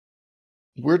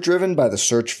We're driven by the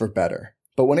search for better.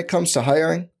 But when it comes to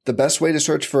hiring, the best way to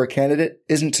search for a candidate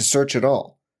isn't to search at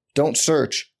all. Don't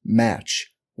search,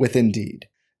 match with Indeed.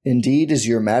 Indeed is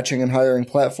your matching and hiring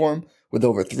platform with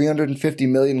over 350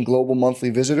 million global monthly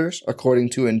visitors,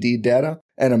 according to Indeed data,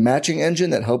 and a matching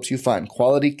engine that helps you find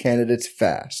quality candidates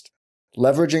fast.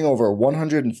 Leveraging over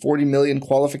 140 million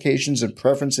qualifications and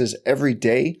preferences every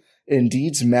day,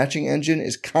 Indeed's matching engine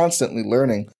is constantly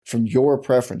learning from your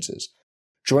preferences.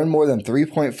 Join more than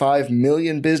 3.5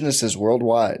 million businesses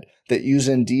worldwide that use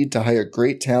Indeed to hire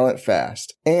great talent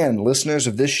fast. And listeners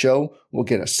of this show will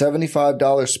get a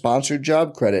 $75 sponsored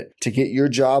job credit to get your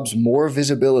jobs more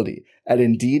visibility at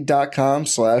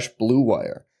Indeed.com/Blue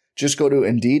Wire. Just go to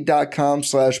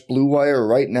Indeed.com/Blue Wire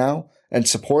right now and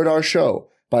support our show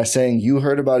by saying you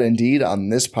heard about Indeed on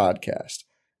this podcast.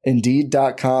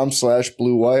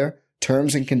 Indeed.com/Blue Wire.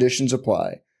 Terms and conditions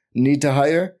apply. Need to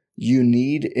hire? You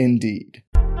need Indeed.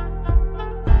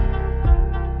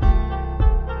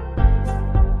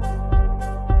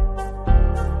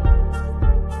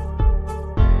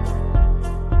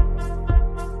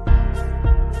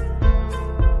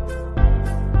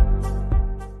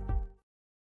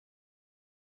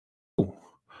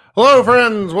 Hello,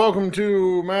 friends. Welcome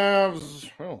to Mavs.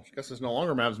 Well, I guess it's no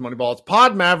longer Mavs Moneyball. It's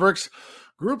Pod Mavericks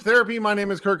Group Therapy. My name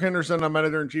is Kirk Henderson. I'm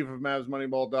editor-in-chief of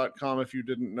MavsMoneyball.com. If you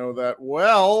didn't know that,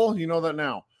 well, you know that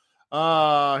now.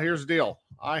 Here's the deal.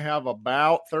 I have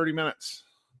about 30 minutes.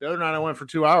 The other night I went for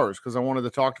 2 hours because I wanted to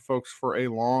talk to folks for a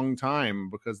long time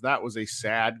because that was a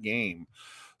sad game.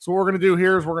 So what we're going to do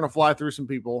here is we're going to fly through some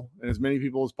people and as many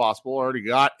people as possible. I already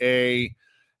got a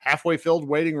halfway filled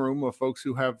waiting room of folks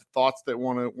who have thoughts that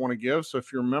want to give. So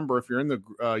if you remember, if you're in the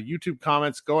YouTube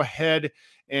comments, go ahead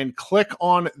and click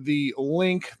on the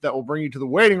link that will bring you to the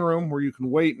waiting room where you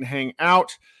can wait and hang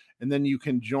out. And then you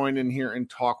can join in here and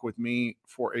talk with me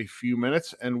for a few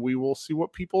minutes and we will see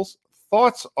what people's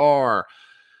thoughts are.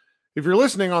 If you're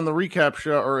listening on the recap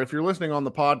show, or if you're listening on the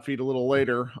pod feed a little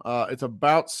later, it's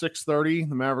about 6:30.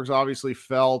 The Mavericks obviously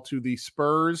fell to the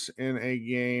Spurs in a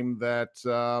game that,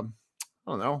 I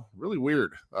don't know, really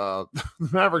weird. The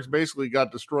Mavericks basically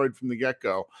got destroyed from the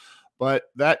get-go, but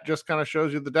that just kind of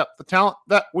shows you the depth of talent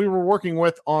that we were working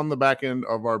with on the back end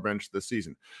of our bench this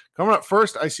season. Coming up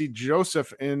first, I see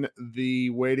Joseph in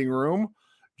the waiting room.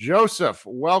 Joseph,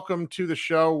 welcome to the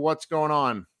show. What's going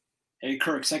on? Hey,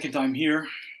 Kirk, second time here.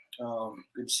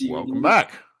 Good to see you. Welcome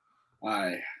back.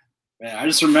 Man, I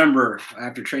just remember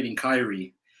after trading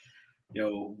Kyrie,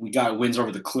 we got wins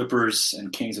over the Clippers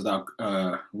and Kings without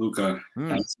Luka.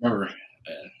 I just remember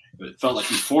it felt like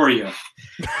euphoria.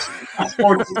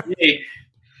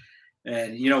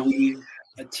 And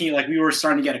a team like we were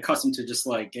starting to get accustomed to just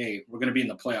like, hey, we're gonna be in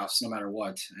the playoffs no matter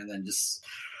what. And then just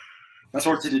fast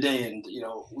forward to today, and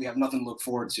we have nothing to look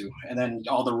forward to. And then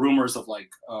all the rumors of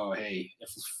like, oh, hey, if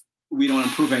we don't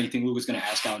improve anything, Luka's gonna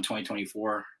ask out in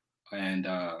 2024, and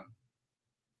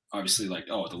obviously, like,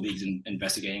 oh, the league's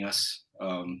investigating us.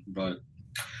 But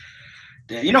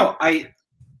yeah,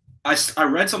 I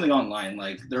read something online.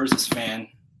 Like, there was this fan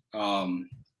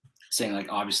saying, like,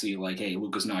 obviously, like, hey,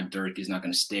 Luka's not Dirk. He's not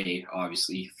going to stay,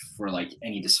 obviously, for like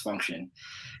any dysfunction.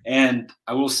 And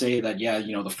I will say that, yeah,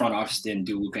 the front office didn't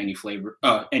do Luka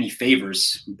any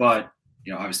favors, but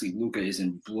obviously, Luka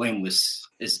isn't blameless.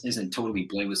 Isn't totally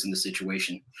blameless in the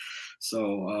situation.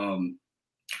 So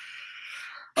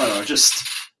I don't know.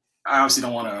 I obviously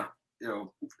don't want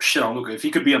to, shit on Luka. If he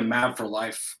could be a Mav for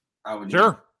life, I would.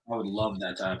 Sure. I would love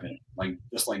that to happen, like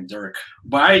just like Dirk.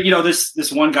 But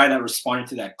this one guy that responded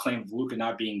to that claim of Luka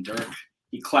not being Dirk,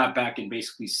 he clapped back and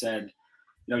basically said,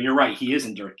 you're right, he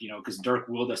isn't Dirk. Because Dirk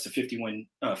willed us to 50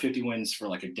 wins for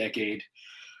like a decade.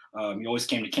 He always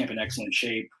came to camp in excellent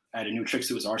shape, added new tricks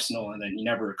to his arsenal, and then he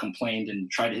never complained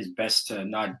and tried his best to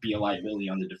not be a liability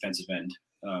on the defensive end.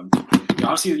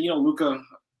 Obviously, Luka,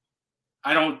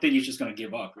 I don't think he's just going to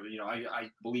give up. I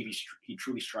believe he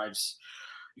truly strives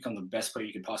to become the best player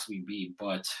you could possibly be.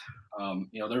 But,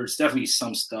 there's definitely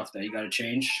some stuff that you got to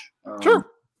change. Sure.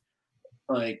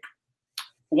 Like,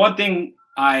 one thing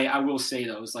I will say,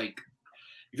 though, is like,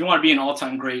 if you want to be an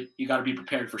all-time great, you got to be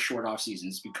prepared for short off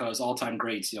seasons because all-time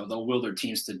greats, they'll will their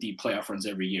teams to deep playoff runs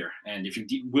every year. And if you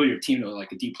will your team to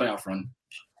like a deep playoff run,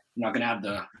 you're not going to have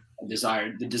the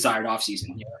desired off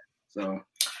season. So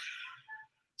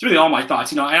it's really all my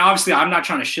thoughts, and obviously I'm not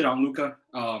trying to shit on Luka.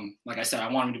 Like I said, I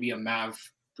want him to be a Mav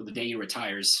till the day he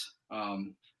retires. But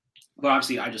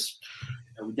obviously it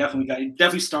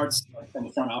definitely starts from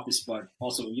the front office, but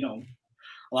also, a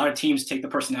lot of teams take the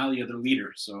personality of their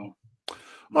leader. So.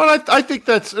 Well, I think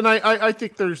that's, and I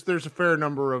think there's a fair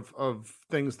number of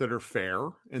things that are fair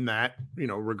in that,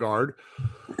 regard.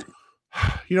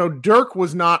 Dirk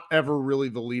was not ever really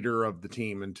the leader of the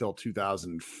team until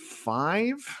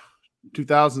 2005,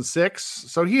 2006.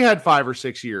 So he had 5 or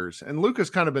 6 years, and Luka's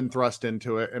kind of been thrust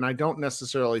into it. And I don't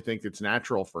necessarily think it's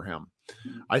natural for him.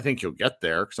 I think he'll get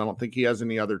there because I don't think he has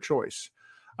any other choice.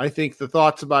 I think the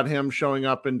thoughts about him showing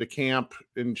up into camp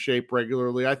in shape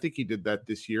regularly, I think he did that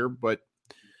this year. But,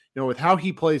 with how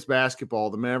he plays basketball,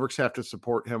 the Mavericks have to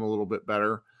support him a little bit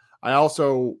better. I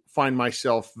also find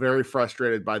myself very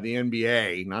frustrated by the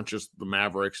NBA, not just the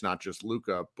Mavericks, not just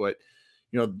Luka, but,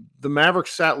 the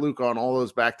Mavericks sat Luka on all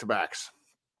those back-to-backs.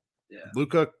 Yeah.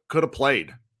 Luka could have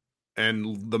played,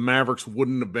 and the Mavericks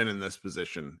wouldn't have been in this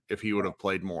position if he would have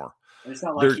played more. It's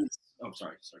not like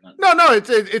sorry. No,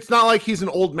 it's not like he's an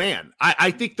old man.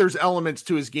 I think there's elements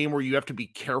to his game where you have to be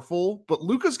careful, but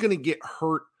Luka's going to get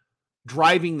hurt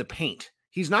driving the paint.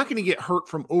 He's not going to get hurt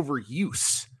from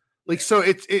overuse. So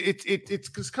it's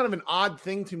just kind of an odd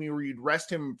thing to me where you'd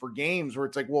rest him for games where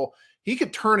it's like, well, he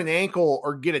could turn an ankle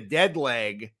or get a dead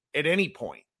leg at any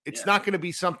point. It's not going to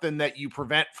be something that you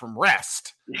prevent from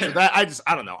rest. So that I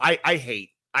don't know. I hate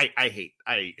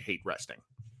resting.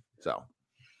 So.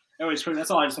 Anyways, that's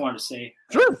all I just wanted to say.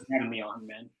 Sure. Having me on,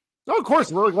 man. Oh, of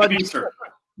course. We're really glad you're here.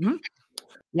 Mm-hmm.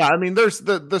 Yeah, I mean, there's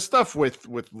the stuff with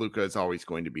Luka is always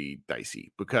going to be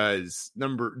dicey because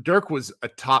Dirk was a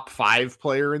top 5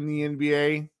 player in the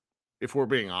NBA. If we're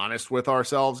being honest with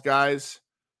ourselves, guys,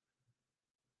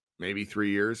 maybe 3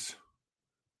 years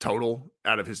total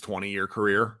out of his 20-year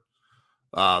career.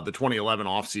 The 2011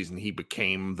 offseason, he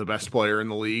became the best player in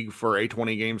the league for a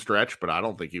 20-game stretch, but I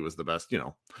don't think he was the best.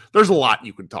 There's a lot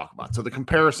you could talk about. So the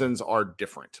comparisons are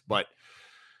different, but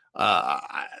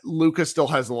Luka still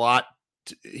has a lot.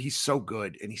 He's so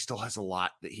good, and he still has a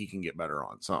lot that he can get better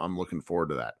on. So I'm looking forward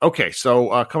to that. Okay,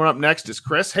 so coming up next is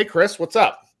Chris. Hey, Chris, what's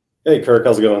up? Hey, Kirk,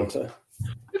 how's it going?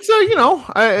 It's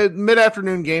a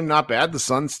mid-afternoon game, not bad. The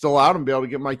sun's still out and be able to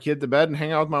get my kid to bed and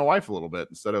hang out with my wife a little bit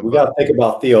instead of. We got to think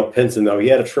about Theo Pinson though. He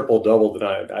had a triple-double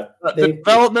tonight. The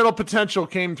developmental potential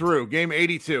came through. Game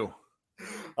 82.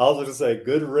 I was going to say,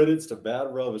 good riddance to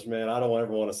bad rubbish, man. I don't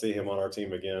ever want to see him on our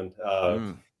team again.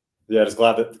 Yeah, just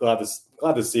glad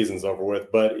this season's over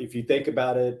with. But if you think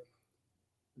about it,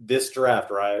 this draft,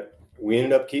 right? We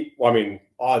ended up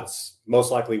odds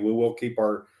most likely we will keep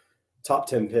our top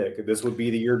 10 pick. This would be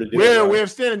the year to do it. Right? We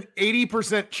have still an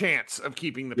 80% chance of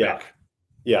keeping the pick.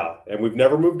 Yeah, and we've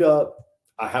never moved up.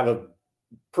 I have a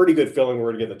pretty good feeling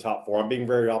we're going to get in the top 4. I'm being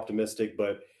very optimistic,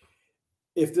 but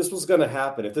if this was going to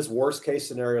happen, if this worst case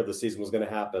scenario of the season was going to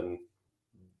happen,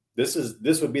 this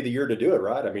would be the year to do it,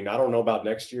 right? I mean, I don't know about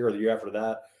next year or the year after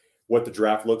that, what the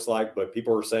draft looks like, but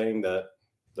people are saying that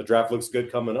the draft looks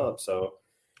good coming up. So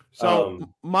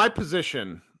my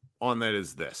position on that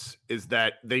is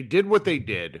that they did what they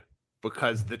did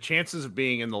because the chances of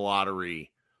being in the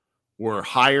lottery were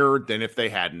higher than if they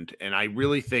hadn't. And I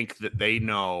really think that they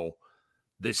know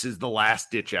this is the last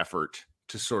ditch effort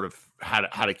to sort of how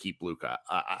to keep Luka.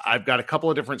 I've got a couple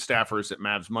of different staffers at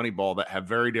Mavs Moneyball that have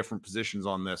very different positions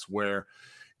on this, where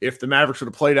if the Mavericks would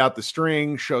have played out the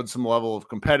string, showed some level of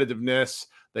competitiveness,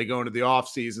 they go into the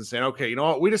offseason saying, okay, you know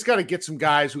what? We just got to get some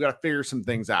guys. We got to figure some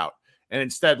things out. And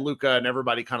instead, Luka and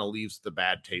everybody kind of leaves the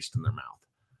bad taste in their mouth.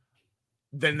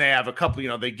 Then they have a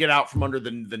couple, they get out from under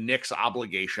the Knicks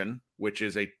obligation, which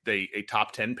is a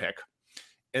top 10 pick.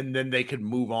 And then they could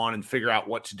move on and figure out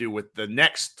what to do with the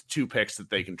next 2 picks that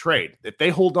they can trade. If they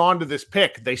hold on to this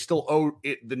pick, they still owe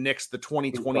the Knicks the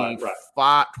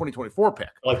 2024 pick.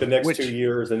 Like the next 2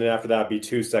 years, and then after that would be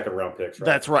 2 second-round picks, right?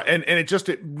 That's right. And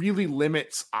it really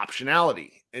limits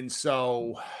optionality. And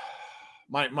so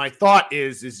my thought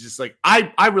is just like,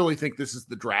 I really think this is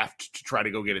the draft to try to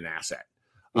go get an asset.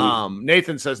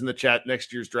 Nathan says in the chat,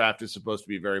 next year's draft is supposed to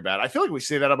be very bad. I feel like we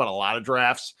say that about a lot of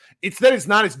drafts. It's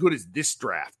not as good as this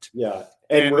draft. Yeah.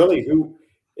 And really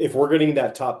if we're getting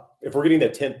that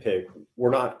 10th pick,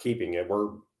 we're not keeping it. We're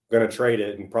going to trade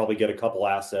it and probably get a couple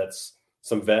assets,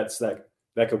 some vets that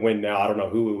could win now. I don't know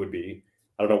who it would be.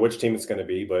 I don't know which team it's going to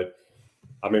be, but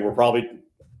I mean,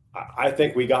 I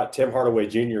think we got Tim Hardaway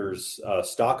Jr.'s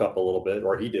stock up a little bit,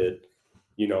 or he did,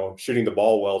 shooting the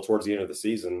ball well towards the end of the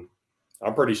season.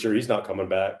 I'm pretty sure he's not coming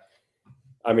back.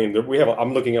 I mean,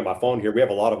 I'm looking at my phone here. We have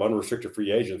a lot of unrestricted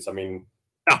free agents. I mean,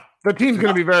 the team's going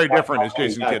to be very different, as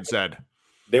Jason Kidd said.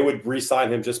 They would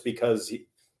re-sign him just because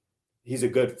he's a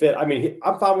good fit. I mean,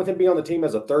 I'm fine with him being on the team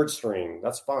as a third string.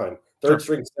 That's fine. Third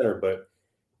string center. But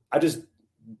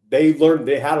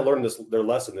they had to learn their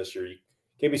lesson this year. You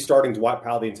can't be starting Dwight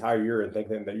Powell the entire year and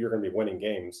thinking that you're going to be winning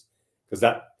games, because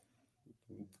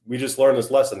we just learned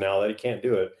this lesson now that he can't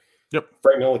do it. Yep.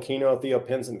 Frank Ntilikina, Theo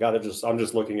Pinson, I'm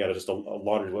just looking at it, just a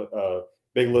laundry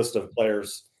big list of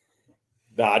players.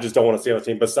 that I just don't want to see on the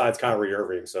team besides Kyrie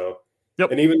Irving. So,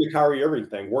 Yep. And even the Kyrie Irving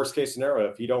thing, worst case scenario,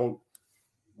 if you don't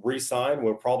re-sign,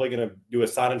 we're probably going to do a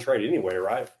sign and trade anyway,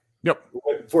 right? Yep.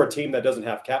 For a team that doesn't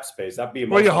have cap space, that'd be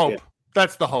Well, you hope.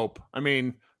 That's the hope. I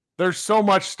mean, there's so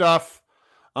much stuff.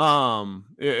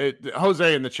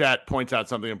 Jose in the chat points out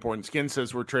something important. Skin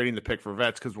says we're trading the pick for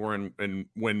vets because we're in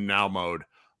win now mode.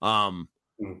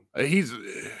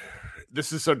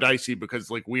 This is so dicey because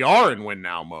like we are in win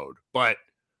now mode, but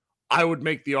I would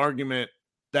make the argument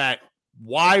that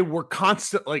why we're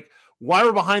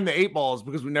behind the 8 ball is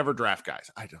because we never draft guys.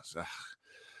 I just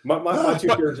my two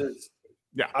fears is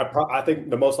I think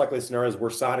the most likely scenario is we're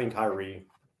signing Kyrie.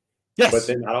 Yes, but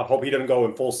then I hope he doesn't go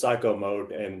in full psycho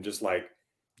mode and just like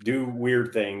do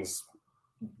weird things.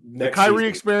 The Kyrie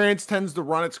experience tends to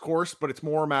run its course, but it's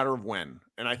more a matter of when.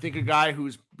 And I think a guy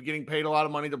who's getting paid a lot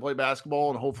of money to play basketball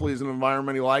and hopefully is an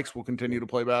environment he likes will continue to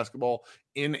play basketball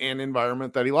in an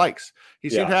environment that he likes. He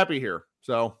seemed happy here.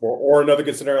 So, or another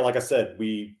good scenario, like I said,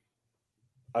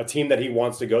 a team that he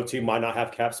wants to go to might not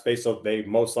have cap space, so they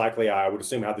most likely, I would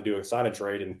assume, have to do a sign and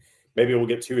trade, and maybe we'll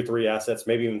get 2 or 3 assets,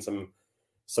 maybe even some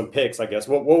picks. I guess.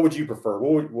 What would you prefer?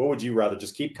 What would you rather,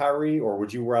 just keep Kyrie, or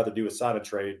would you rather do a sign and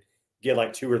trade? Get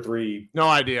like 2 or 3. No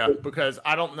idea, because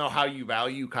I don't know how you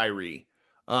value Kyrie.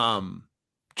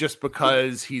 Just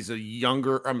because he's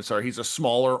a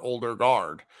smaller, older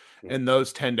guard, and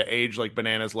those tend to age like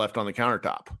bananas left on the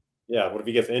countertop. Yeah, what if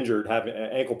he gets injured, having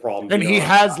ankle problems? And he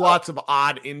has lots of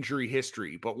odd injury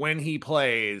history, but when he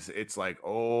plays, it's like,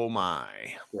 oh my.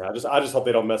 Yeah, I just hope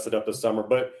they don't mess it up this summer.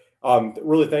 But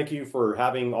really, thank you for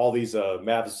having all these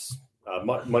Mavs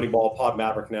Moneyball Pod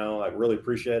Maverick now. I really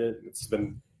appreciate it. It's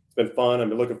been fun. I'm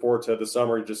looking forward to the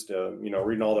summer, just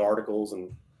reading all the articles,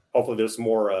 and hopefully there's some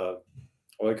more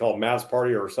what they call Mavs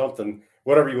party or something,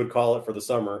 whatever you would call it for the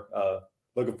summer.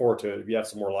 Looking forward to it if you have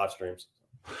some more live streams.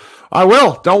 I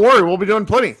will. Don't worry. We'll be doing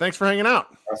plenty. Thanks for hanging out.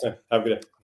 Awesome. Have a good day.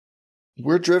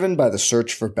 We're driven by the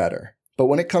search for better. But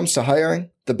when it comes to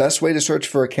hiring, the best way to search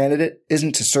for a candidate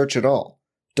isn't to search at all.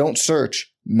 Don't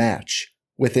search, match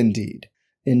with Indeed.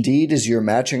 Indeed is your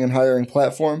matching and hiring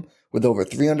platform with over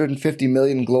 350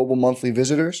 million global monthly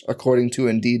visitors, according to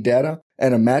Indeed data,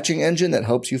 and a matching engine that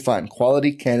helps you find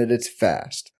quality candidates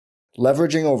fast.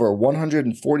 Leveraging over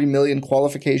 140 million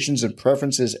qualifications and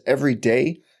preferences every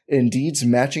day, Indeed's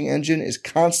matching engine is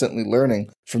constantly learning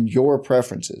from your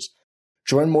preferences.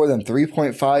 Join more than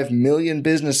 3.5 million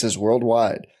businesses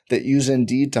worldwide that use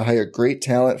Indeed to hire great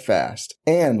talent fast.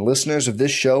 And listeners of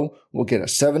this show will get a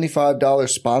 $75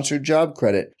 sponsored job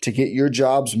credit to get your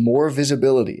jobs more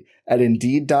visibility at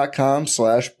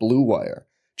Indeed.com/Blue Wire.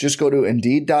 Just go to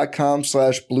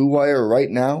Indeed.com/Blue Wire right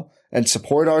now and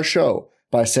support our show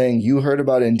by saying you heard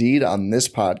about Indeed on this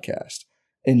podcast.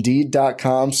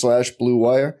 Indeed.com/Blue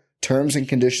Wire. Terms and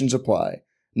conditions apply.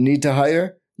 Need to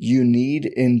hire? You need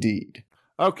Indeed.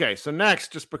 Okay, so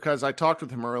next, just because I talked with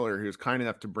him earlier, he was kind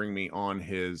enough to bring me on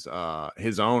his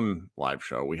own live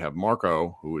show. We have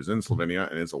Marco, who is in Slovenia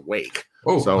and is awake.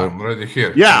 Oh, so I'm already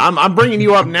here. Yeah, I'm bringing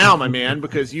you up now, my man,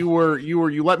 because you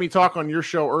let me talk on your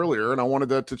show earlier, and I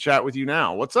wanted to chat with you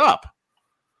now. What's up?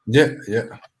 Yeah.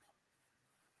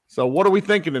 So, what are we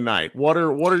thinking tonight? What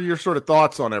are your sort of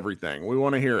thoughts on everything? We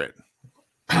want to hear it.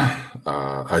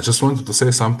 I just wanted to say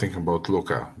something about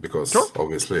Luka because Sure.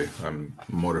 Obviously I'm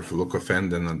more of a Luka fan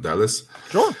than a Dallas.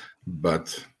 Sure.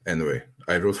 But anyway,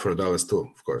 I root for Dallas too,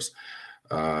 of course.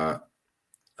 I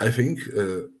think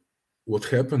what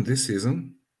happened this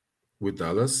season with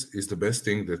Dallas is the best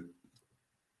thing that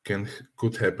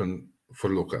could happen for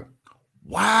Luka.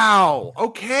 Wow.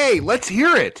 Okay, let's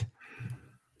hear it.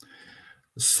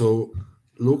 So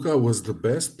Luka was the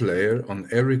best player on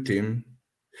every team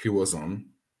he was on,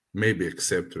 maybe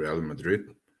except Real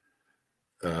Madrid,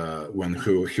 when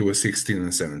he was 16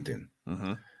 and 17.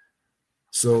 Mm-hmm.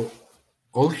 So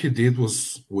all he did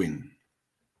was win.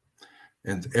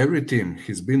 And every team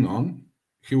he's been on,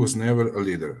 he was never a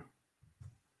leader.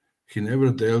 He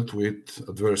never dealt with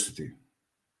adversity.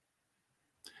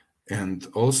 And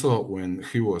also when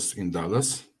he was in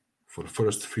Dallas for the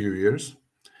first few years,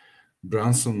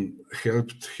 Brunson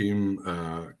helped him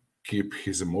keep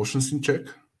his emotions in check.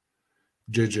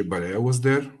 JJ Barea was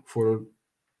there for,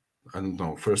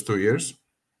 first 2 years.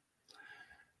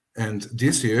 And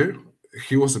this year,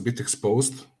 he was a bit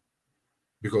exposed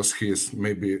because he is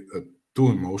maybe too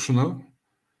emotional.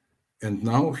 And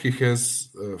now he has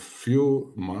a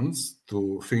few months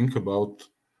to think about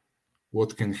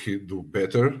what can he do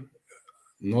better,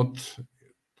 not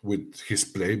with his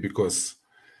play because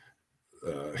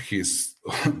he's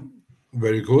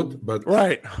very good, but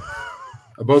right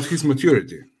about his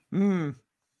maturity. Mm.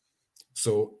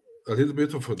 So a little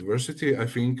bit of adversity, I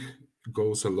think,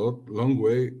 goes a long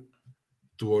way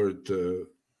toward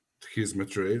his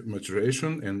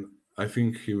maturation, and I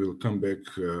think he will come back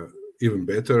even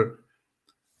better.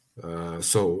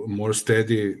 So more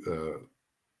steady,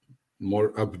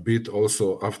 more upbeat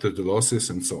also after the losses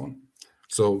and so on.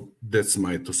 So that's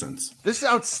my 2 cents. This is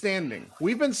outstanding.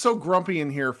 We've been so grumpy in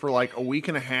here for like a week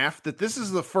and a half that this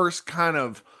is the first kind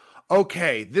of,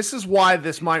 okay, this is why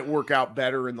this might work out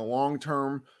better in the long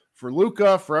term for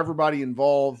Luka, for everybody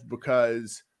involved,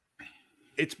 because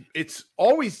it's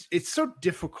so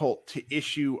difficult to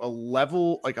issue a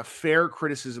level, like a fair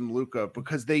criticism, Luka,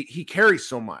 because he carries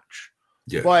so much.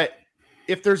 Yeah. But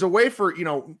if there's a way for,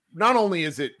 not only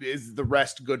is the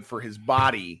rest good for his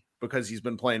body because he's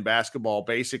been playing basketball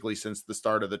basically since the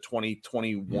start of the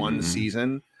 2021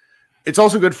 season, it's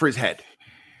also good for his head.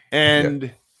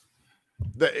 And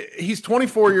he's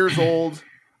 24 years old.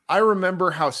 I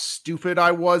remember how stupid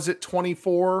I was at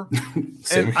 24.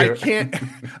 And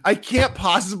I can't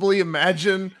possibly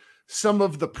imagine some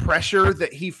of the pressure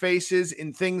that he faces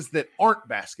in things that aren't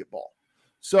basketball.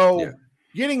 So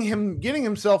getting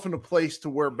himself in a place to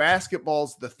where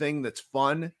basketball's the thing that's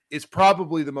fun is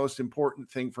probably the most important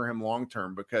thing for him long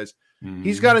term, because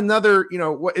he's got another,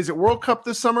 what is it, World Cup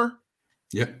this summer?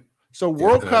 Yeah. So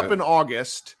World Cup in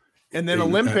August, and then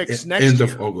Olympics next year. End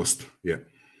of August. Yeah.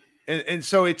 And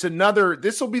so it's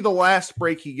this will be the last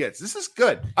break he gets. This is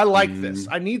good. I like this.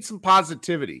 I need some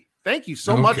positivity. Thank you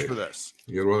so much for this.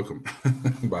 You're welcome.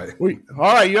 Bye. All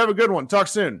right. You have a good one. Talk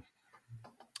soon.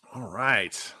 All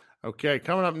right. Okay.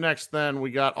 Coming up next, then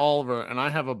we got Oliver, and I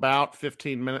have about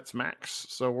 15 minutes max.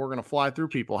 So we're going to fly through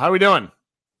people. How we doing?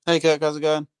 Hey, Kirk. How's it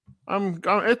going? I'm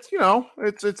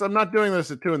not doing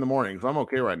this at 2 a.m, so I'm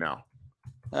okay right now.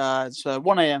 It's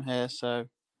 1 a.m. here, so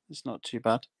it's not too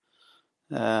bad.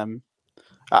 I'll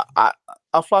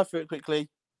fly through it quickly.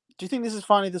 Do you think this is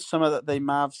finally the summer that the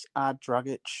Mavs add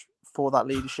Dragic for that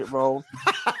leadership role?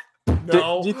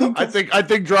 No, do you think I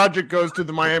think Dragic goes to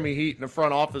the Miami Heat in a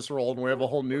front office role, and we have a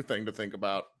whole new thing to think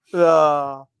about.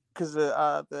 Because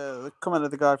the comment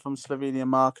of the guy from Slovenia,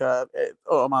 Mark, I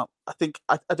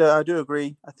do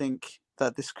agree. I think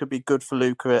that this could be good for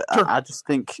Luka. Sure. I just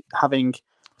think having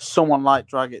someone like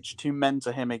Dragic to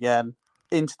mentor him again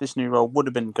into this new role would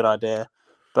have been a good idea.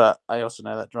 But I also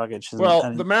know that Dragic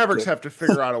isn't. The Mavericks have to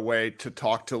figure out a way to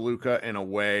talk to Luka in a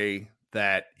way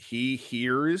that he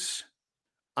hears.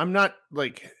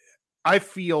 I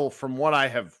feel from what I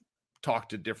have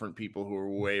talked to different people who are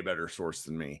way better sourced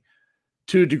than me,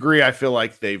 to a degree, I feel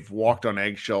like they've walked on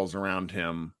eggshells around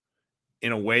him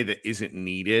in a way that isn't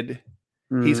needed.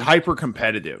 He's hyper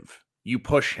competitive. You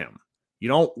push him. You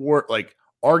don't work, like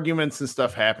arguments and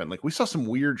stuff happen. Like we saw some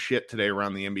weird shit today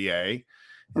around the NBA.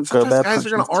 And sometimes guys are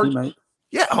going to argue.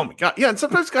 Yeah. Oh my God. Yeah. And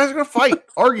sometimes guys are going to fight,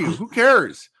 argue. Who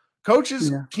cares?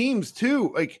 Coaches, teams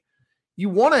too. Like you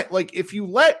want to, like, if you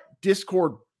let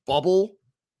discord bubble,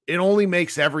 it only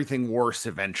makes everything worse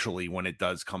eventually when it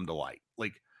does come to light.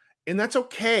 Like, and that's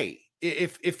okay.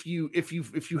 If you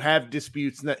have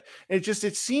disputes, and that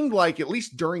it seemed like, at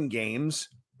least during games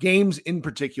in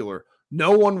particular,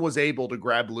 no one was able to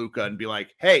grab Luka and be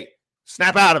like, hey,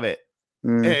 snap out of it.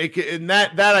 And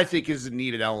that I think is a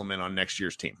needed element on next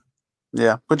year's team.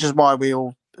 Yeah, which is why we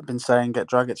all have been saying get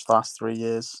Dragic the last 3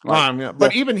 years.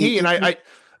 But even he and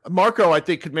Marco, I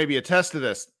think, could maybe attest to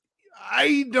this.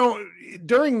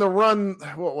 During the run,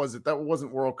 what was it? That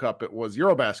wasn't World Cup. It was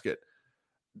Eurobasket.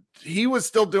 He was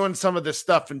still doing some of this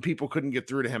stuff and people couldn't get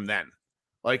through to him then.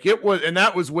 Like it was, and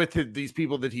that was with these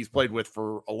people that he's played with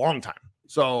for a long time.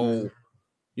 So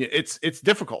it's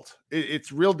difficult.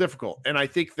 It's real difficult. And I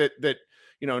think that,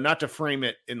 not to frame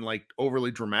it in like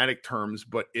overly dramatic terms,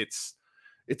 but it's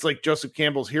like Joseph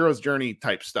Campbell's hero's journey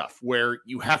type stuff where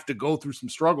you have to go through some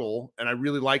struggle. And I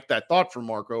really like that thought from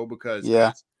Marco, because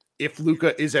if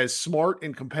Luka is as smart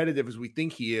and competitive as we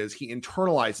think he is, he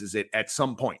internalizes it at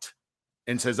some point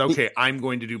and says, okay, I'm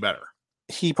going to do better.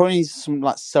 He probably needs some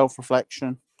like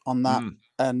self-reflection on that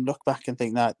and look back and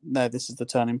think that, no, this is the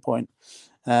turning point.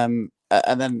 And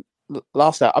then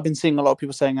lastly, I've been seeing a lot of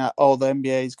people saying that, the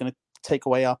NBA is going to take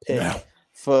away our pick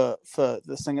for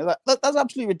this thing. That's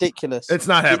absolutely ridiculous. It's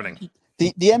not happening.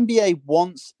 The NBA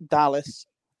wants Dallas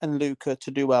and Luka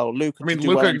to do well.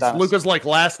 Luka's like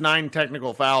last 9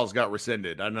 technical fouls got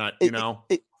rescinded. I'm not,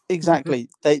 exactly.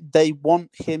 They want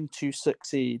him to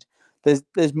succeed.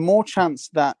 There's more chance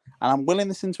that, and I'm willing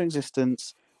this into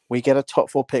existence, we get a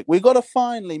top 4 pick. We got to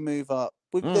finally move up.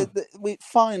 We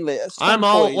finally.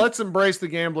 Let's embrace the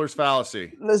gambler's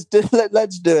fallacy. Let's do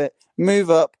it. Move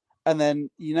up, and then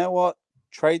you know what?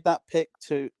 Trade that pick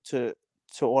to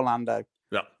Orlando.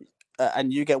 Yeah.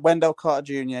 and you get Wendell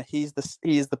Carter Jr. He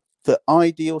is the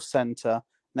ideal center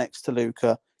next to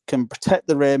Luka. Can protect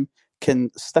the rim,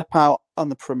 can step out on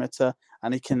the perimeter,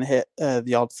 and he can hit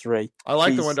the odd three. I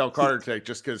like the Wendell Carter take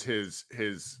just because his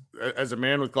as a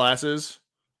man with glasses,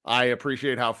 I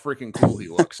appreciate how freaking cool he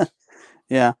looks.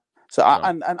 Yeah. So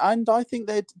I think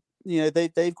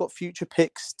they've got future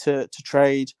picks to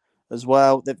trade as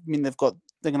well. They're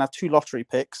gonna have 2 lottery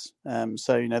picks.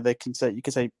 So they can say, you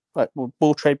can say, right,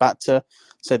 we'll trade back to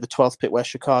say the 12th pick where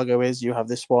Chicago is. You have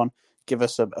this one. Give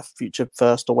us a future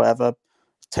first or whatever.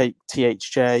 Take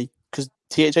THJ, because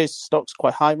THJ's stock's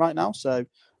quite high right now. So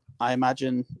I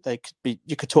imagine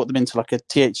you could talk them into like a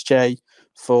THJ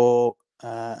for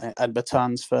and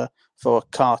Bertans for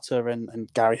Carter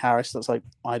and Gary Harris. That's like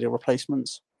ideal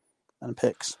replacements and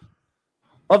picks.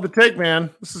 Love the take, man.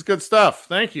 This is good stuff.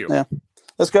 Thank you. Yeah.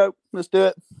 Let's go. Let's do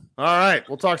it. All right.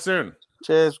 We'll talk soon.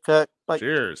 Cheers, Kirk. Bye.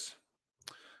 Cheers.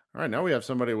 All right. Now we have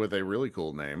somebody with a really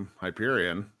cool name,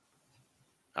 Hyperion.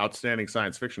 Outstanding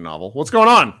science fiction novel. What's going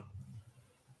on?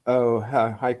 Oh,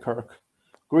 hi, Kirk.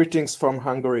 Greetings from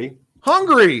Hungary.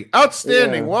 Hungary,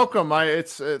 outstanding. Yeah. Welcome.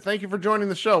 Thank you for joining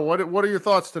the show. What are your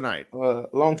thoughts tonight?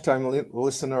 Long-time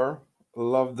listener.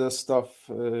 Love the stuff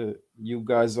you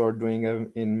guys are doing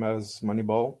in Mavs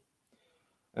Moneyball,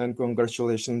 and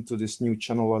congratulations to this new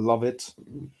channel. I love it.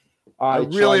 I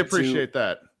really appreciate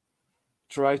that.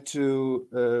 Try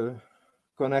to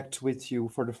connect with you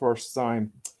for the first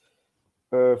time.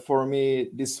 For me,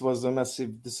 this was a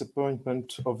massive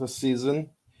disappointment of the season.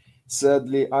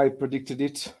 Sadly, I predicted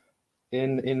it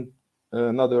in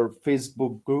another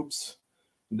Facebook groups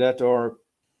that are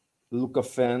Luka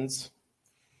fans.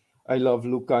 I love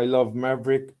Luka. I love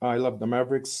Maverick. I love the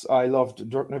Mavericks. I loved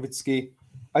Dirk Nowitzki.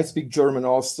 I speak German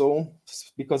also.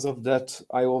 Because of that,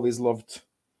 I always loved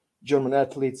German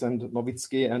athletes and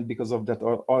Nowitzki, and because of that,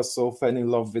 I also fell in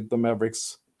love with the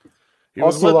Mavericks. He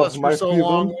was with us for so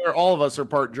long, where all of us are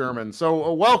part German.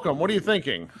 So welcome. What are you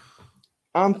thinking?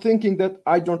 I'm thinking that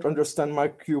I don't understand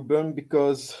Mike Cuban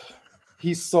because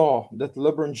he saw that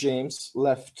LeBron James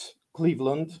left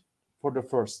Cleveland for the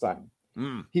first time.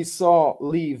 He saw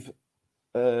leave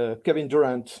Kevin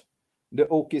Durant, the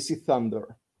OKC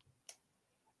Thunder.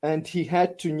 And he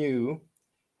had to know,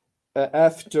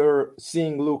 after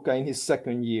seeing Luka in his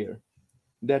second year,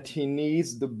 that he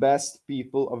needs the best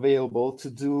people available to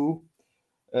do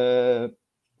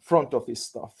front office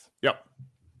stuff. Yep.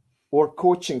 Or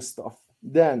coaching stuff.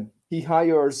 Then he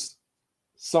hires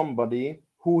somebody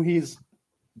who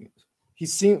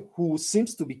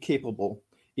seems to be capable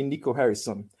in Nico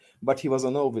Harrison, but he was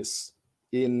a novice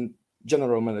in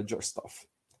general manager stuff.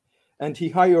 And he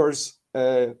hires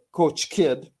Coach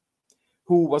Kidd,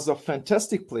 who was a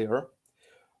fantastic player,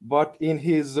 but in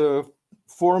his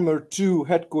former 2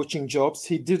 head coaching jobs,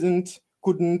 he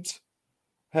couldn't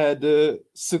had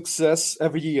success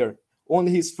every year.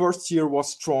 Only his first year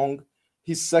was strong.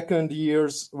 His second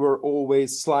years were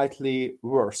always slightly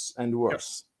worse and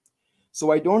worse. Yep.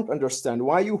 So I don't understand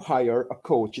why you hire a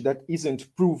coach that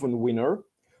isn't proven winner.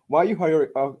 Why you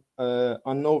hire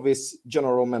a novice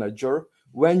general manager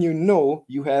when you know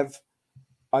you have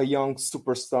a young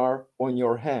superstar on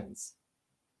your hands.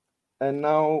 And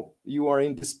now you are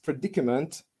in this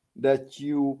predicament that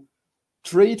you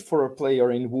trade for a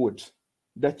player in Wood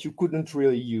that you couldn't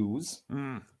really use,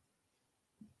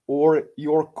 or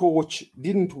your coach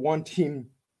didn't want him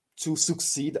to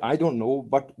succeed, I don't know,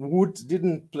 but Wood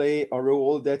didn't play a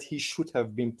role that he should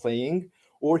have been playing,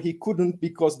 or he couldn't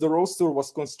because the roster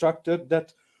was constructed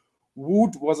that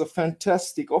Wood was a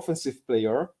fantastic offensive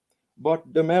player, but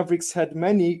the Mavericks had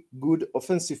many good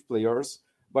offensive players,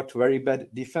 but very bad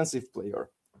defensive player.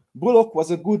 Bullock was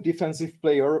a good defensive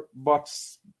player, but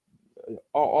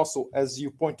also, as you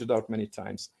pointed out many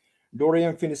times,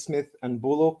 Dorian Finney-Smith and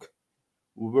Bullock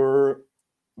were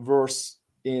worse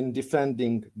in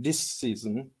defending this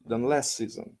season than last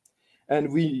season.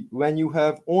 And when you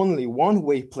have only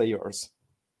one-way players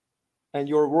and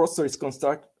your roster is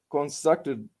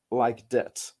constructed like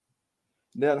that,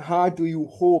 then how do you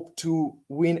hope to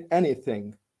win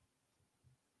anything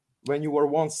when you are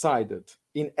one-sided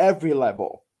in every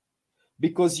level?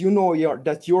 Because you know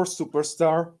that your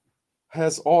superstar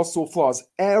has also flaws.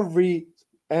 Every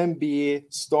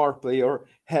NBA star player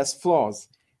has flaws.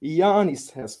 Giannis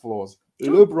has flaws.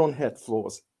 LeBron had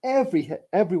flaws.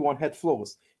 Everyone had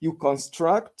flaws. You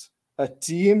construct a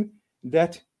team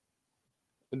that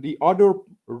the other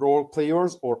role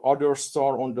players or other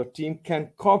star on the team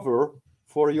can cover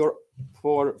for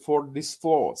these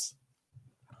flaws.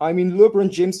 I mean,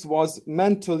 LeBron James was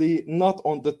mentally not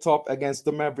on the top against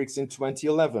the Mavericks in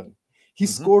 2011. He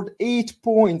scored 8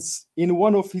 points in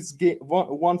one of his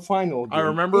one final game. I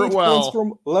remember 8 it well. points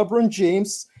from LeBron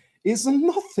James is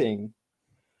nothing.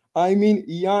 I mean,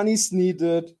 Giannis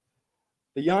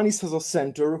has a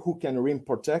center who can rim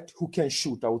protect, who can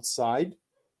shoot outside,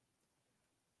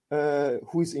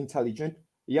 who is intelligent.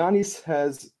 Giannis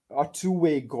has a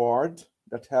two-way guard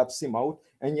that helps him out,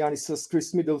 and Giannis has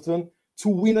Chris Middleton to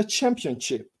win a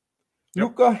championship. Yep.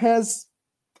 Luka has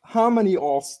how many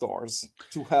all-stars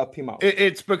to help him out?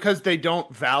 It's because they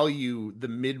don't value the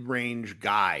mid-range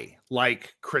guy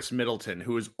like Chris Middleton,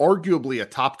 who is arguably a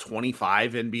top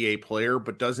 25 NBA player,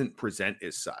 but doesn't present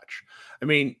as such. I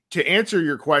mean, to answer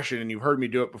your question, and you've heard me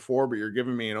do it before, but you're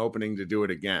giving me an opening to do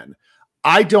it again.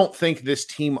 I don't think this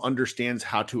team understands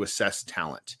how to assess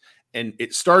talent. And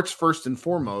it starts first and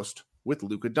foremost with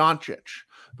Luka Doncic,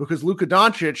 because Luka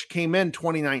Doncic came in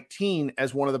 2019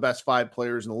 as one of the best 5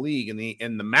 players in the league,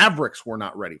 and the Mavericks were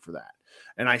not ready for that.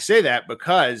 And I say that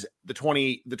because the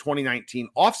 2019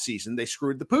 offseason, they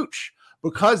screwed the pooch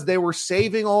because they were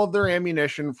saving all of their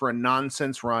ammunition for a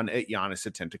nonsense run at Giannis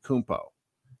Antetokounmpo.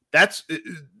 That's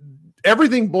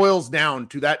everything boils down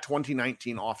to that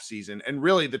 2019 offseason, and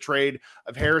really the trade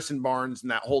of Harrison Barnes and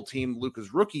that whole team,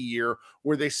 Luka's rookie year,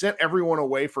 where they sent everyone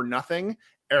away for nothing.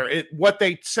 What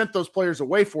they sent those players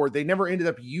away for, they never ended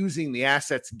up using the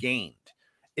assets gained.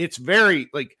 It's very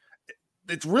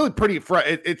it's really pretty.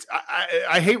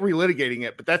 I hate relitigating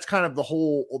it, but that's kind of the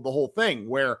whole thing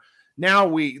where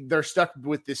now they're stuck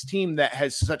with this team that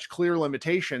has such clear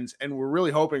limitations, and we're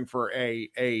really hoping for a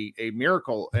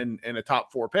miracle and a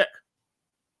top 4 pick.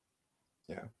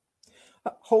 Yeah,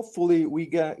 hopefully we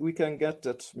can get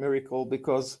that miracle,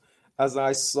 because as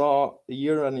I saw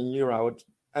year in and year out,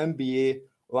 NBA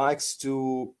likes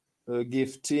to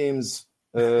give teams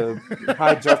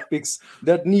high draft picks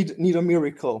that need a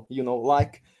miracle,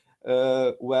 like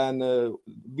when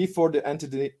before the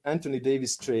Anthony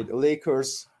Davis trade,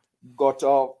 Lakers got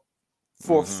a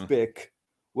 4th pick.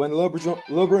 When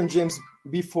LeBron James,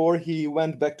 before he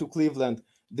went back to Cleveland,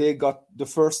 they got the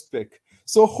 1st pick.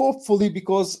 So hopefully,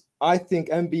 because I think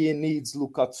NBA needs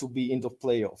Luka to be in the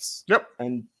playoffs. Yep.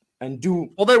 And do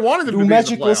they wanted them to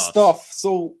magical be stuff.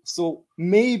 So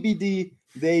maybe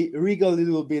they rig a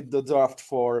little bit the draft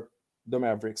for the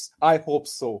Mavericks. I hope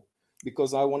so,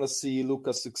 because I want to see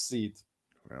Luka succeed.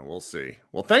 Yeah, we'll see.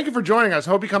 Well, thank you for joining us.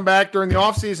 Hope you come back during the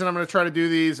offseason. I'm going to try to do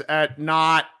these at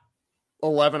not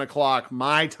 11 o'clock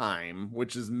my time,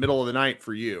 which is middle of the night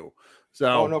for you.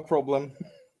 So no problem.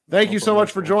 Thank you so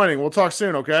much for joining. We'll talk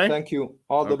soon, okay? Thank you.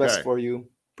 All the best for you.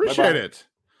 Appreciate it.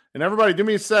 And everybody, do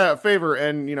me a favor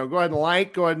and, go ahead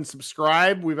and go ahead and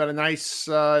subscribe. We've had a nice,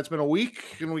 it's been a week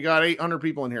and we got 800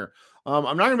 people in here. I'm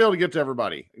not going to be able to get to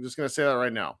everybody. I'm just going to say that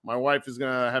right now. My wife is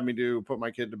going to have me put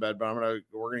my kid to bed, but we're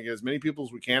going to get as many people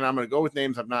as we can. I'm going to go with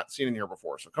names I've not seen in here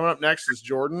before. So coming up next is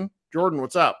Jordan. Jordan,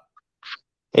 what's up?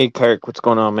 Hey, Kirk, what's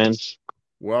going on, man?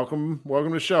 Welcome to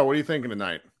the show. What are you thinking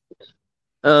tonight?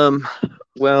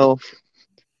 Well,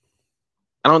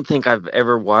 I don't think I've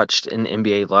ever watched an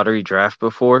NBA lottery draft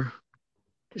before.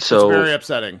 So it's very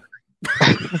upsetting.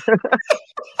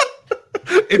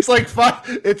 It's like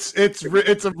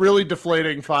it's a really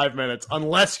deflating 5 minutes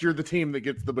unless you're the team that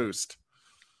gets the boost.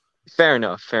 Fair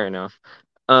enough.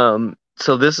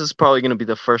 So this is probably going to be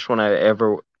the first one I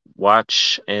ever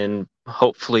watch and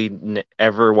hopefully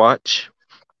ever watch.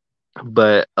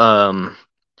 But I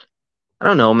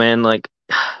don't know, man,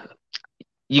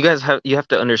 you guys have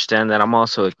to understand that I'm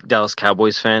also a Dallas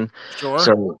Cowboys fan. Sure.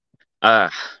 So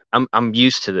I'm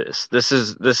used to this. This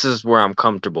is where I'm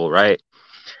comfortable, right?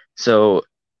 So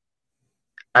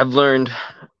I've learned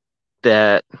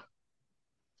that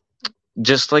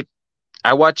just like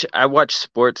I watch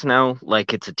sports now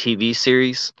like it's a TV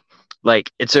series.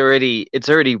 Like it's already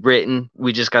written.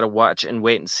 We just got to watch and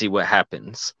wait and see what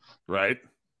happens. Right.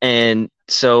 And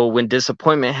so when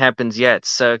disappointment happens, yeah, it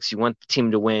sucks. You want the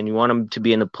team to win. You want them to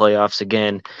be in the playoffs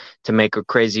again, to make a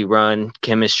crazy run,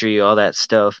 chemistry, all that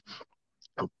stuff.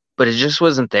 But it just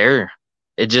wasn't there.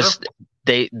 It just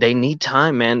they need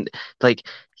time, man. Like,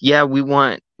 yeah, we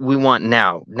want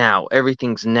now.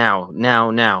 Everything's now.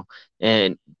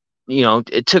 And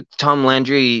it took Tom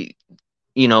Landry,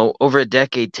 over a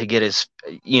decade to get his,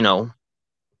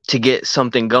 to get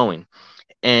something going.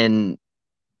 And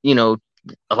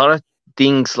a lot of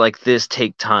things like this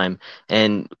take time,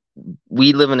 and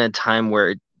we live in a time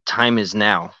where time is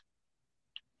now.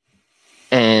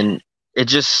 And it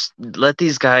just let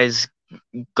these guys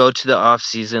go to the off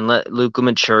season, let Luka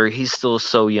mature. He's still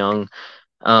so young.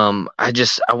 I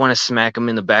want to smack him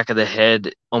in the back of the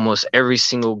head almost every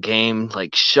single game.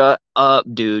 Like, shut up,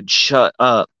 dude, shut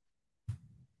up.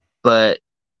 But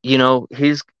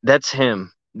that's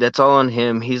him. That's all on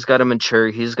him. He's got to mature.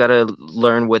 He's got to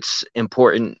learn what's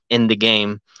important in the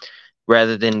game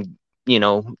rather than,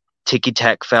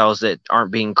 ticky-tack fouls that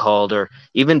aren't being called or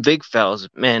even big fouls.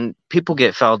 Man, people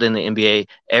get fouled in the NBA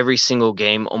every single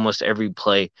game, almost every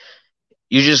play.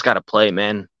 You just got to play,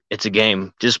 man. It's a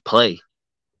game. Just play.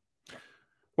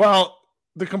 Well,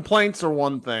 the complaints are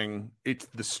one thing. It's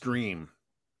the stream.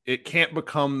 It can't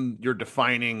become your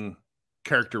defining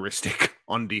characteristic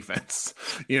on defense.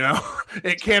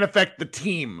 It can't affect the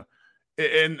team.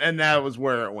 And that was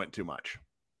where it went too much.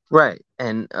 Right.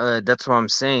 And that's what I'm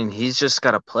saying. He's just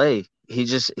got to play.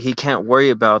 He can't worry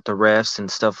about the refs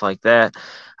and stuff like that.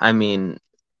 I mean,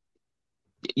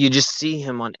 you just see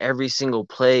him on every single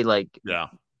play,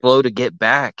 blow to get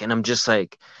back. And I'm just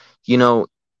like, if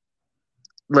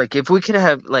we could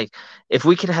have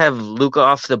Luka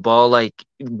off the ball, like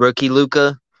rookie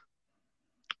Luka,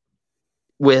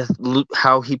 with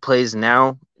how he plays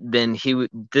now, then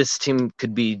this team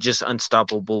could be just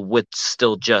unstoppable with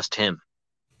still just him.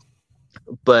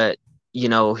 But,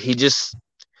 he just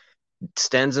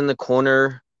stands in the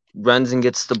corner, runs and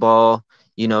gets the ball,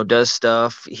 does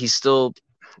stuff. He's still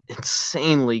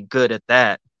insanely good at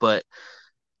that, but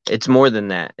it's more than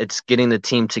that. It's getting the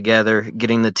team together,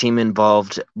 getting the team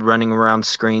involved, running around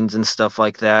screens and stuff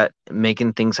like that,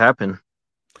 making things happen.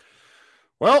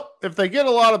 Well, if they get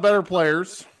a lot of better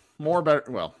players,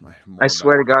 I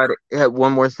swear to God,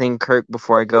 one more thing, Kirk,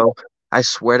 before I go. I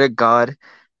swear to God,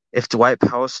 if Dwight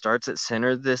Powell starts at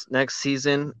center this next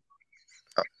season,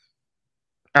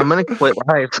 I'm going to quit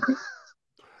life.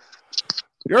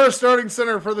 You're starting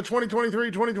center for the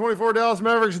 2023-2024 Dallas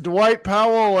Mavericks, Dwight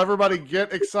Powell. Everybody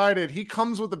get excited. He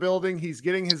comes with the building. He's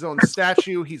getting his own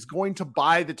statue. He's going to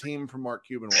buy the team from Mark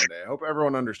Cuban one day. I hope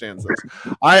everyone understands this.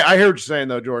 I hear what you're saying,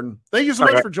 though, Jordan. Thank you so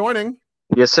much for joining.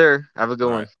 Yes, sir. Have a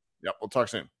good one. Yep, we'll talk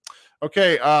soon.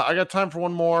 Okay, I got time for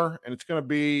one more, and it's going to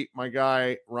be my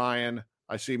guy, Ryan.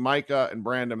 I see Micah and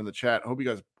Brandon in the chat.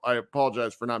 I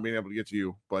apologize for not being able to get to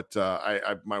you, but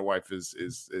my wife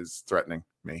is threatening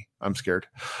me. I'm scared.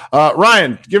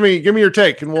 Ryan, give me your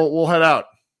take, and we'll head out.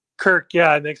 Kirk,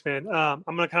 yeah, thanks, man. I'm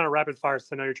gonna kind of rapid fire, so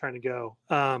I know you're trying to go.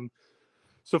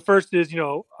 So first is,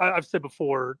 I've said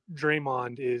before,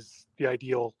 Draymond is the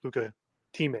ideal Luka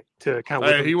teammate to kind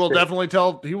of. He will definitely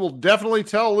tell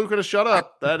Luka to shut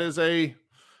up. That is a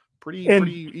pretty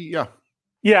yeah.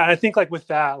 Yeah, I think with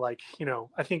that, I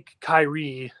think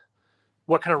Kyrie,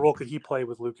 what kind of role could he play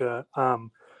with Luka?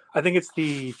 I think it's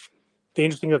the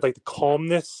interesting of the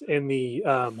calmness and the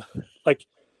take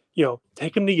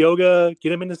him to yoga,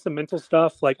 get him into some mental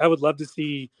stuff. I would love to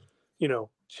see,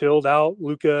 chilled out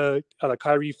Luka,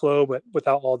 Kyrie flow, but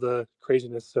without all the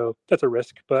craziness. So that's a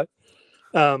risk. But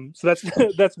so that's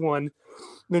that's one. And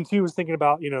then two was thinking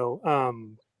about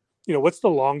what's the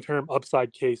long-term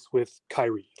upside case with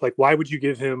Kyrie? Why would you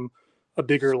give him a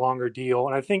bigger, longer deal?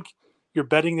 And I think you're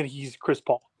betting that he's Chris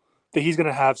Paul, that he's going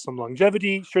to have some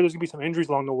longevity. Sure, there's going to be some injuries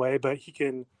along the way, but he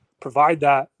can provide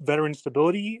that veteran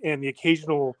stability and the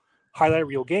occasional highlight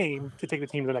reel game to take the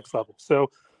team to the next level. So,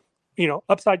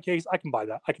 upside case, I can buy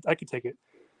that. I could take it.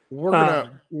 We're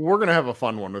gonna have a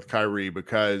fun one with Kyrie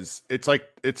because it's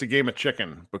a game of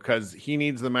chicken because he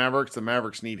needs the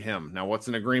Mavericks need him. Now, what's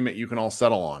an agreement you can all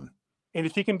settle on? And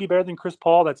if he can be better than Chris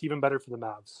Paul, that's even better for the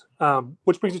Mavs.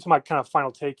 Which brings me to my kind of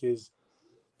final take is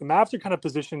the Mavs are kind of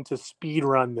positioned to speed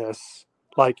run this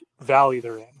valley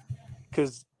they're in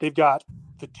because they've got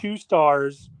the two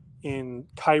stars in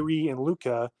Kyrie and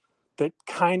Luka that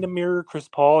kind of mirror Chris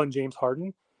Paul and James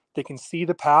Harden. They can see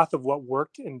the path of what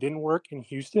worked and didn't work in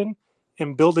Houston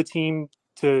and build a team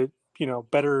to,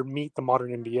 better meet the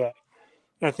modern NBA.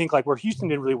 And I think where Houston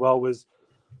did really well was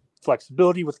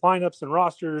flexibility with lineups and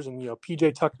rosters and,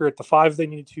 PJ Tucker at the five they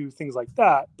needed to, things like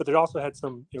that. But they also had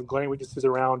some, glaring weaknesses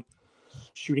around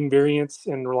shooting variance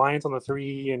and reliance on the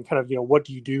three and kind of, what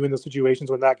do you do in those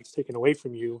situations when that gets taken away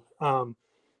from you? And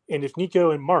if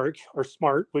Nico and Mark are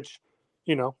smart, which,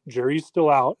 jury's still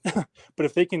out, but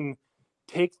if they can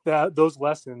take those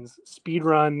lessons, speed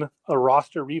run a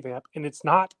roster revamp, and it's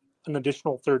not an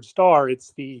additional third star,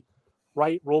 it's the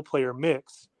right role player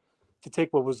mix to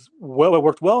take what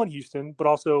worked well in Houston, but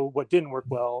also what didn't work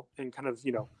well and kind of,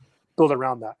 build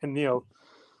around that. And,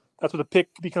 that's where the pick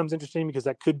becomes interesting because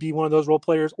that could be one of those role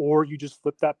players, or you just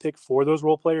flip that pick for those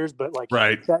role players. But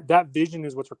right. that vision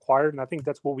is what's required. And I think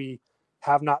that's what we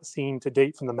have not seen to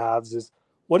date from the Mavs is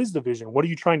what is the vision? What are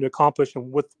you trying to accomplish?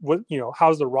 And what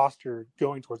how's the roster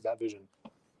going towards that vision?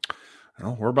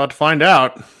 Well, we're about to find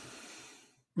out.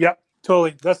 Yeah,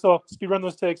 totally. That's all. Speed run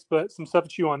those takes, but some stuff to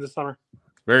chew on this summer.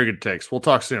 Very good takes. We'll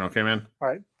talk soon. Okay, man. All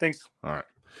right. Thanks. All right.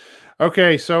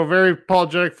 Okay, so very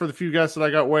apologetic for the few guests that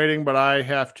I got waiting, but I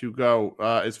have to go.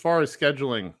 As far as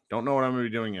scheduling, don't know what I'm going to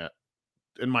be doing yet.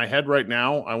 In my head right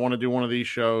now, I want to do one of these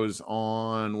shows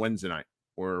on Wednesday night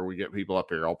where we get people up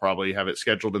here. I'll probably have it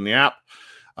scheduled in the app.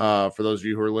 For those of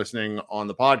you who are listening on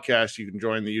the podcast, you can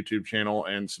join the YouTube channel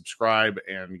and subscribe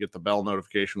and get the bell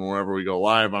notification whenever we go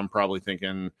live. I'm probably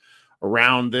thinking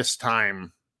around this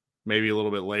time, maybe a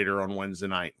little bit later on Wednesday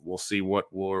night. We'll see what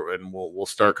we'll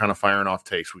start kind of firing off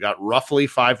takes. We got roughly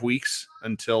 5 weeks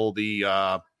until the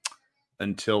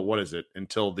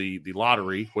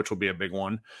lottery, which will be a big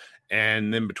one.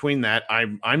 And then between that,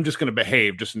 I'm just going to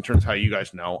behave, just in terms of how you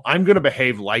guys know, I'm going to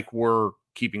behave like we're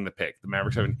keeping the pick. The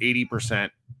Mavericks have an 80%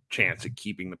 chance at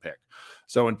keeping the pick.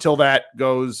 So until that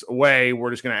goes away,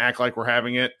 we're just going to act like we're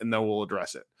having it, and then we'll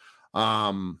address it.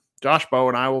 Josh Bowe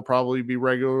and I will probably be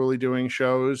regularly doing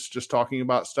shows just talking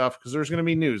about stuff because there's going to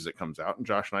be news that comes out, and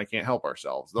Josh and I can't help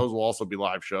ourselves. Those will also be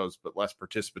live shows, but less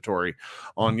participatory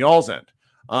on y'all's end.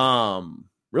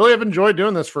 Really have enjoyed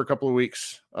doing this for a couple of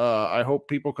weeks. I hope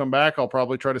people come back. I'll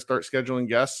probably try to start scheduling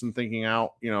guests and thinking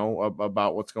out,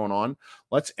 about what's going on.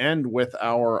 Let's end with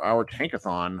our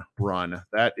tankathon run.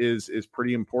 That is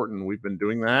pretty important. We've been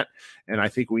doing that, and I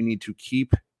think we need to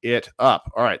keep it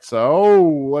up. All right, so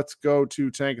let's go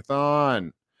to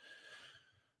tankathon.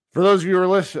 For those of you who are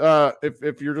listening,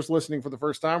 if you're just listening for the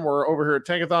first time, we're over here at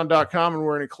tankathon.com, and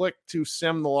we're going to click to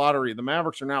sim the lottery. The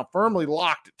Mavericks are now firmly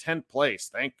locked at 10th place.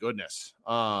 Thank goodness.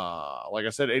 Like I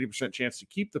said, 80% chance to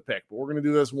keep the pick, but we're going to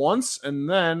do this once, and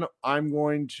then I'm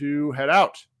going to head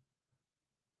out.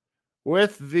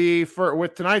 With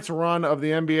tonight's run of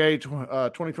the NBA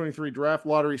 2023 Draft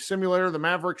Lottery Simulator, the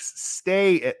Mavericks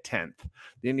stay at 10th.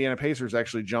 The Indiana Pacers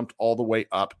actually jumped all the way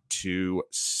up to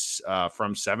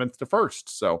from 7th to 1st.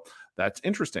 So that's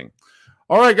interesting.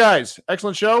 All right, guys.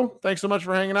 Excellent show. Thanks so much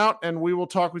for hanging out, and we will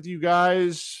talk with you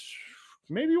guys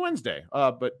maybe Wednesday.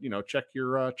 But check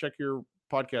your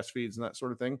podcast feeds and that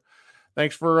sort of thing.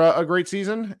 Thanks for a great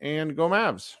season, and go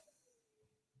Mavs.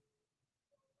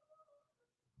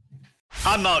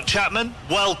 I'm Mark Chapman.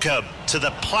 Welcome to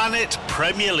the Planet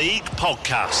Premier League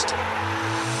podcast.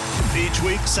 Each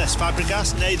week, Cesc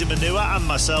Fabregas, Nader Manua and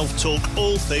myself talk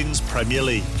all things Premier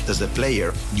League. As a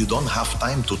player, you don't have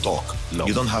time to talk. No.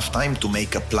 You don't have time to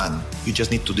make a plan. You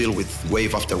just need to deal with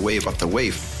wave after wave after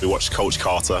wave. We watched Coach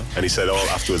Carter, and he said,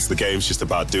 afterwards, the game's just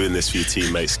about doing this for your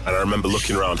teammates. And I remember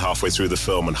looking around halfway through the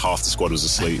film, and half the squad was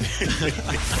asleep.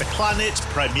 Planet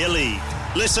Premier League.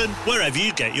 Listen wherever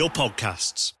you get your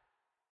podcasts.